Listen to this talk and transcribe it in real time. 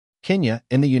Kenya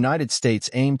and the United States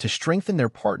aim to strengthen their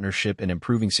partnership in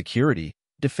improving security,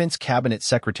 Defense Cabinet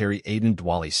Secretary Aden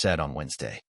Duale said on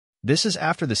Wednesday. This is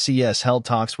after the CS held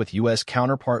talks with U.S.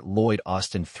 counterpart Lloyd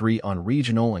Austin III on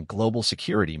regional and global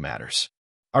security matters.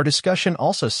 Our discussion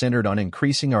also centered on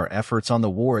increasing our efforts on the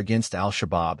war against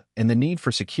Shabaab and the need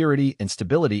for security and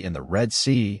stability in the Red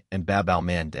Sea and Bab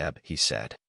al-Mandeb, he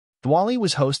said. Duale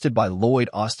was hosted by Lloyd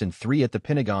Austin III at the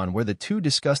Pentagon, where the two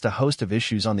discussed a host of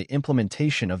issues on the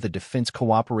implementation of the defense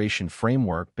cooperation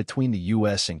framework between the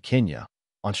U.S. and Kenya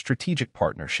on strategic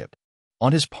partnership.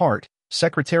 On his part,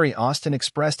 Secretary Austin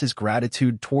expressed his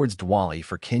gratitude towards Duale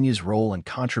for Kenya's role and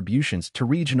contributions to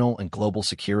regional and global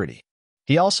security.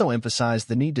 He also emphasized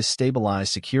the need to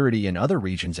stabilize security in other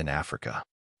regions in Africa.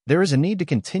 There is a need to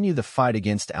continue the fight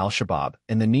against al-Shabaab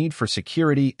and the need for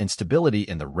security and stability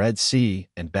in the Red Sea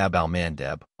and Bab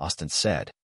al-Mandeb, Austin said.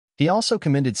 He also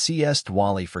commended CS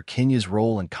Duale for Kenya's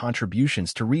role and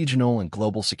contributions to regional and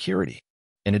global security.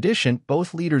 In addition,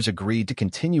 both leaders agreed to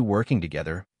continue working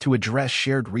together to address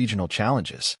shared regional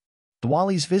challenges.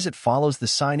 Duale's visit follows the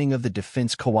signing of the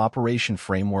Defense Cooperation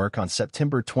Framework on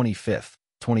September 25,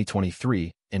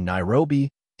 2023, in Nairobi,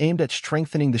 aimed at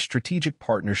strengthening the strategic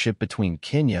partnership between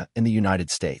Kenya and the United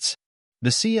States.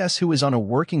 The CS, who is on a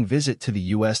working visit to the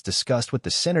U.S., discussed with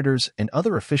the senators and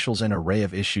other officials an array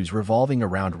of issues revolving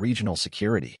around regional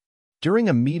security. During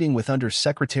a meeting with Under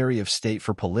Secretary of State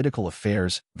for Political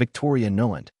Affairs, Victoria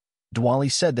Nuland,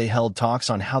 Duale said they held talks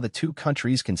on how the two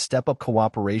countries can step up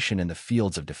cooperation in the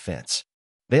fields of defense.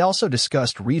 They also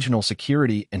discussed regional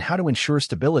security and how to ensure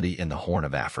stability in the Horn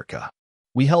of Africa.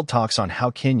 We held talks on how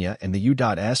Kenya and the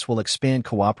U.S. will expand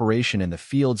cooperation in the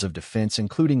fields of defense,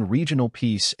 including regional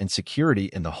peace and security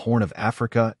in the Horn of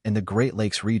Africa and the Great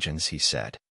Lakes regions, he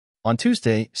said. On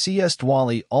Tuesday, CS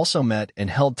Duale also met and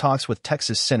held talks with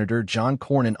Texas Senator John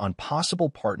Cornyn on possible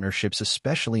partnerships,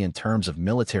 especially in terms of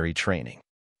military training.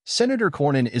 Senator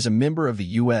Cornyn is a member of the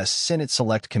U.S. Senate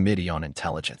Select Committee on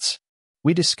Intelligence.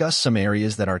 We discussed some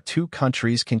areas that our two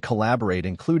countries can collaborate,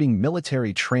 including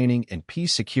military training and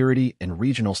peace, security, and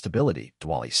regional stability,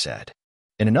 Duale said.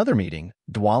 In another meeting,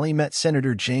 Duale met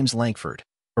Senator James Lankford,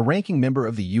 a ranking member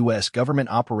of the U.S. Government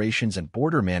Operations and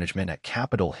Border Management at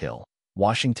Capitol Hill,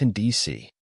 Washington,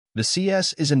 D.C. The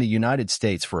CS is in the United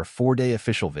States for a 4-day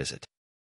official visit.